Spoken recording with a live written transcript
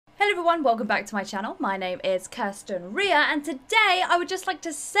Hello everyone, welcome back to my channel. My name is Kirsten and today I would just like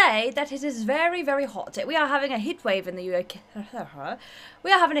to say that it is very, very hot. We are having a heat wave in the UK.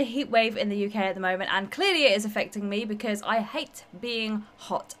 We are having a heat wave in the UK at the moment, and clearly it is affecting me because I hate being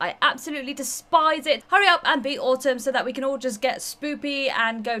hot. I absolutely despise it. Hurry up and be autumn so that we can all just get spoopy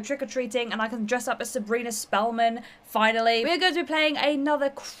and go trick-or-treating and I can dress up as Sabrina Spellman. Finally, we are going to be playing another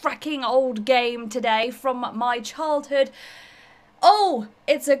cracking old game today from my childhood. Oh,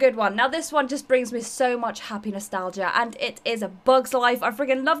 it's a good one. Now this one just brings me so much happy nostalgia, and it is A Bug's Life. I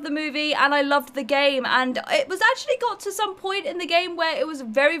freaking loved the movie and I loved the game, and it was actually got to some point in the game where it was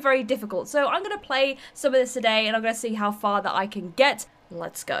very, very difficult. So I'm going to play some of this today and I'm going to see how far that I can get.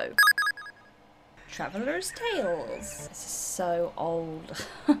 Let's go. Traveler's Tales. This is so old.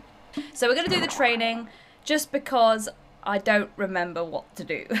 So we're going to do the training just because I don't remember what to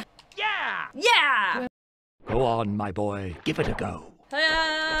do. Yeah! Yeah! Go on, my boy. Give it a go. To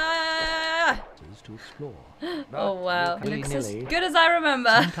explore. Oh wow, it looks as good as I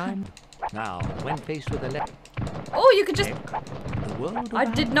remember. Now, when faced with a oh, you could just... I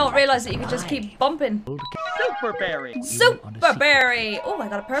did not realise that you could just keep bumping. Super berry. Super berry. Oh, I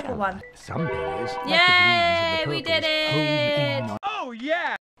got a purple one. Some berries, yay, we did it. Oh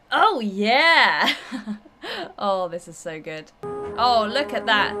yeah. Oh yeah. Oh, this is so good. Oh, look at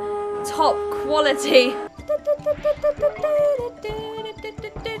that. Top quality.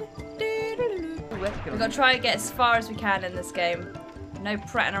 We've got to try and get as far as we can in this game. No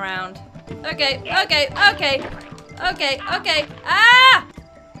prattling around. Okay, okay, okay. Okay, okay. Ah!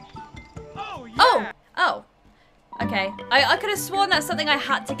 Oh, yeah. Oh. Okay. I could have sworn that's something I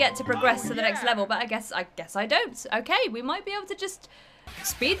had to get to progress to the next level, but I guess I don't. Okay, we might be able to just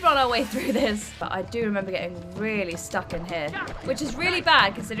speed run our way through this. But I do remember getting really stuck in here, which is really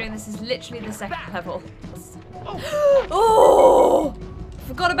bad considering this is literally the second level. Oh!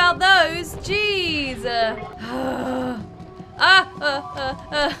 Forgot about those. Jeez. I'm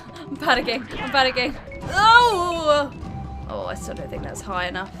panicking. I'm panicking. Oh! Oh, I still don't think that's high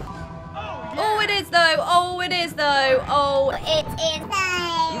enough. Oh, it is though. Oh, it is though. Oh, it is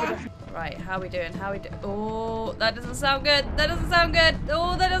though. Right, how are we doing? How are we doing? Oh, that doesn't sound good. That doesn't sound good.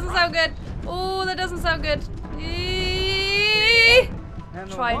 Oh, that doesn't sound good. Oh, that doesn't sound good.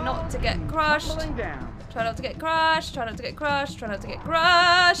 Try not to get crushed. Try not to get crushed. Try not to get crushed. Try not to get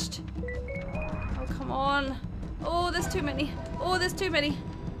crushed. Oh, come on. Oh, there's too many. Oh, there's too many.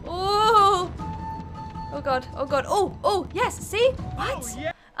 Oh. Oh, God. Oh, God. Oh, oh, yes. See? What? Oh,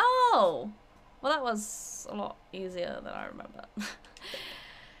 yeah. Oh. Well, that was a lot easier than I remember.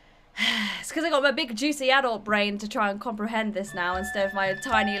 It's because I got my big juicy adult brain to try and comprehend this now instead of my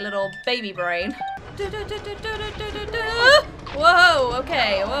tiny little baby brain. Whoa,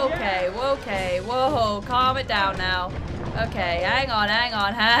 okay, okay, okay, whoa, calm it down now. Okay, hang on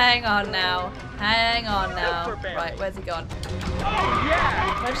now. Hang on now. Right, where's he gone? Oh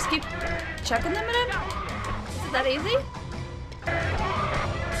yeah. Can I just keep chucking them at him? Is it that easy?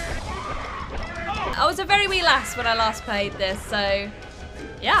 I was a very wee lass when I last played this, so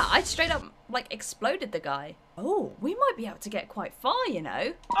yeah, I straight up like exploded the guy. Oh, we might be able to get quite far, you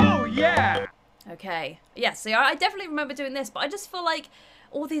know. Oh yeah. Okay. Yeah, so I definitely remember doing this, but I just feel like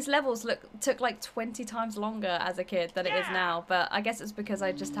all these levels took like 20 times longer as a kid than it is now, but I guess it's because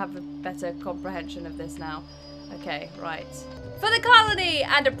I just have a better comprehension of this now. Okay, right. For the colony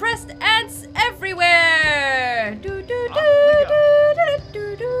and oppressed ants everywhere. Do do do do do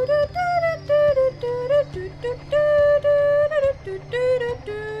do do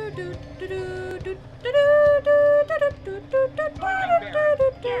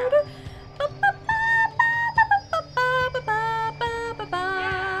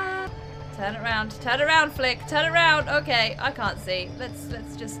Turn around, Flick. Turn around. Okay, I can't see. Let's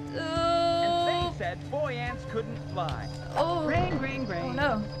just. And they said boy ants couldn't fly. Oh. Ring, ring, ring. Oh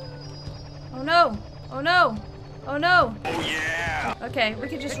no. Oh no. Oh no. Oh no. Oh yeah. Okay, we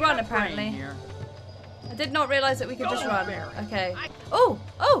could just run apparently. I did not realize that we could just run. Okay. Oh.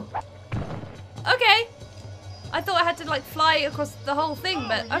 Oh. Okay. I thought I had to like fly across the whole thing,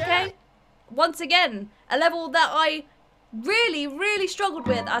 but okay. Once again, a level that I really, really struggled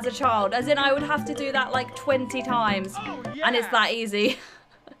with as a child, as in I would have to do that like 20 times, and it's that easy.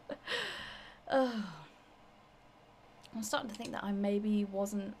 Oh. I'm starting to think that I maybe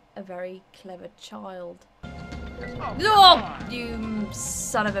wasn't a very clever child. Oh, you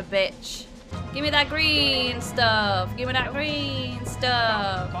son of a bitch. Give me that green stuff. Give me that green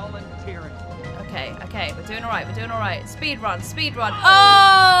stuff. Volunteering. Okay, okay, we're doing alright, we're doing alright. Speed run, speed run.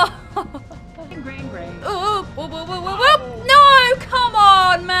 Oh! Green, green. Ooh, whoop, whoop, whoop, whoop, whoop. No, come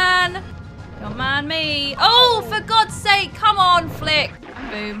on, man. Come on, me. Oh, for God's sake, come on, Flick.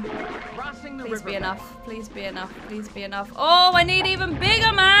 boom. Crossing the Please be river. enough. Please be enough. Please be enough. Oh, I need even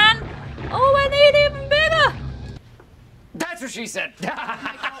bigger, man. Oh, I need even bigger. That's what she said.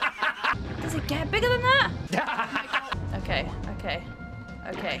 Does it get bigger than that? Okay, okay,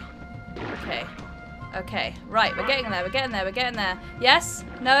 okay, okay, okay. Right, we're getting there, we're getting there, we're getting there. Yes?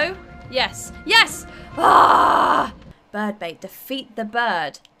 No? Yes. Yes! Ah! Bird bait. Defeat the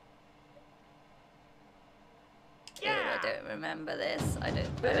bird. Yeah. I don't remember this. I don't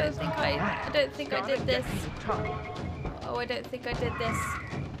think I did this. Oh, I don't think I did this.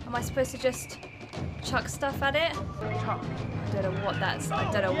 Am I supposed to just chuck stuff at it? I don't know what that's.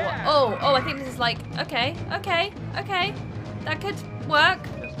 I don't know what. Oh, I think this is like. Okay. That could work.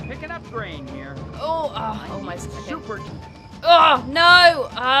 Just picking up grain here. Oh my. Okay. Super. Oh no!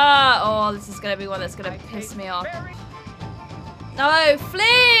 Oh, this is gonna be one that's gonna piss me off. No,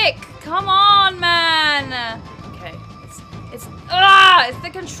 flick! Come on, man. Okay, it's the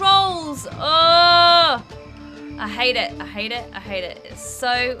controls. Oh, I hate it. I hate it. I hate it. It's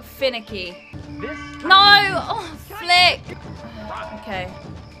so finicky. No! Oh, flick! Okay.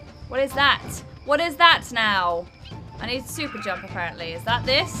 What is that? What is that now? I need super jump apparently. Is that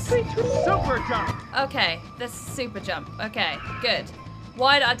this? Super jump. Okay, this is super jump. Okay, good.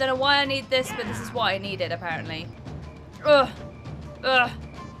 Why? I don't know why I need this, but this is what I needed apparently. Ugh. Ugh.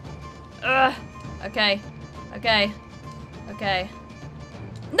 Ugh. Okay. Okay. Okay.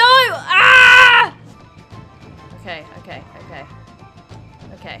 No! Ah! Okay. Okay. Okay.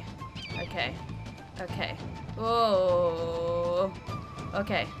 Okay. Okay. Okay. Oh.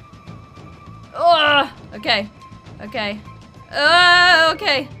 Okay. Oh. Okay. Okay.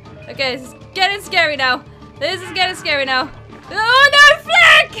 Okay. Okay. This is getting scary now. This is getting scary now. Oh no,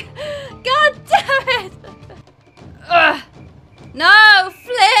 Flick! God damn it! Ugh. No,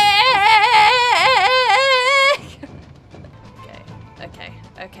 Flick! Okay. Okay.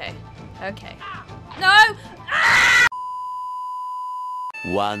 Okay. Okay. No! Ah!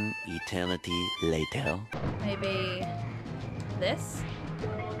 One eternity later. Maybe this?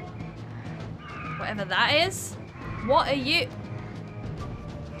 Whatever that is? What are you?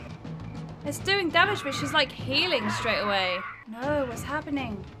 It's doing damage, but she's like healing straight away. No, what's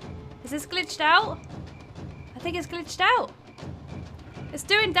happening? Is this glitched out? I think it's glitched out. It's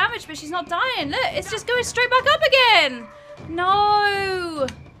doing damage, but she's not dying. Look, it's just going straight back up again. No.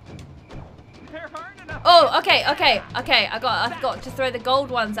 Oh, okay. I've got to throw the gold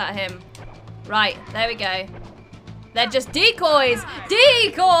ones at him. Right, there we go. They're just decoys!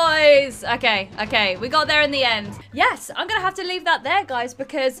 Decoys! Okay, we got there in the end. Yes, I'm gonna have to leave that there, guys,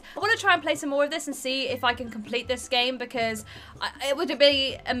 because I want to try and play some more of this and see if I can complete this game, because it would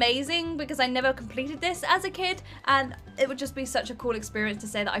be amazing, because I never completed this as a kid, and it would just be such a cool experience to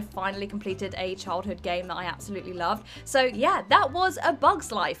say that I finally completed a childhood game that I absolutely loved. So yeah, that was A Bug's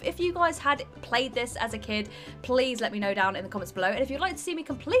Life. If you guys had played this as a kid, please let me know down in the comments below, and if you'd like to see me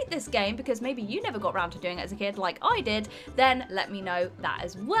complete this game, because maybe you never got around to doing it as a kid like I did, then let me know that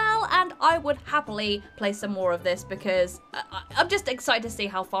as well, and I would happily play some more of this, because I'm just excited to see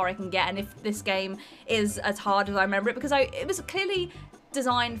how far I can get, and if this game is as hard as I remember it, because it was clearly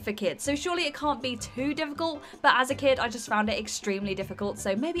designed for kids, so surely it can't be too difficult, but as a kid I just found it extremely difficult,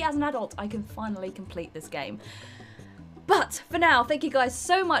 so maybe as an adult I can finally complete this game. But for now, thank you guys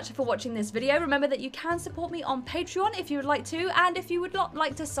so much for watching this video. Remember that you can support me on Patreon if you would like to, and if you would not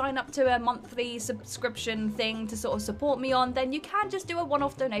like to sign up to a monthly subscription thing to sort of support me on, then you can just do a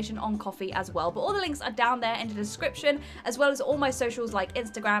one-off donation on Coffee as well. But all the links are down there in the description, as well as all my socials like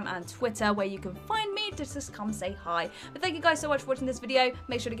Instagram and Twitter, where you can find me to just come say hi. But thank you guys so much for watching this video.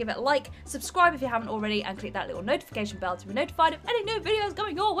 Make sure to give it a like, subscribe if you haven't already, and click that little notification bell to be notified of any new videos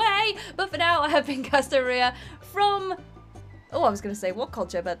coming your way. But for now, I have been Kirsten from... Oh, I was going to say what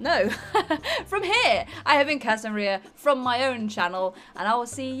culture, but no. From here, I have been Kirsten from my own channel, and I will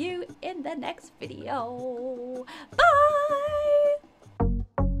see you in the next video. Bye!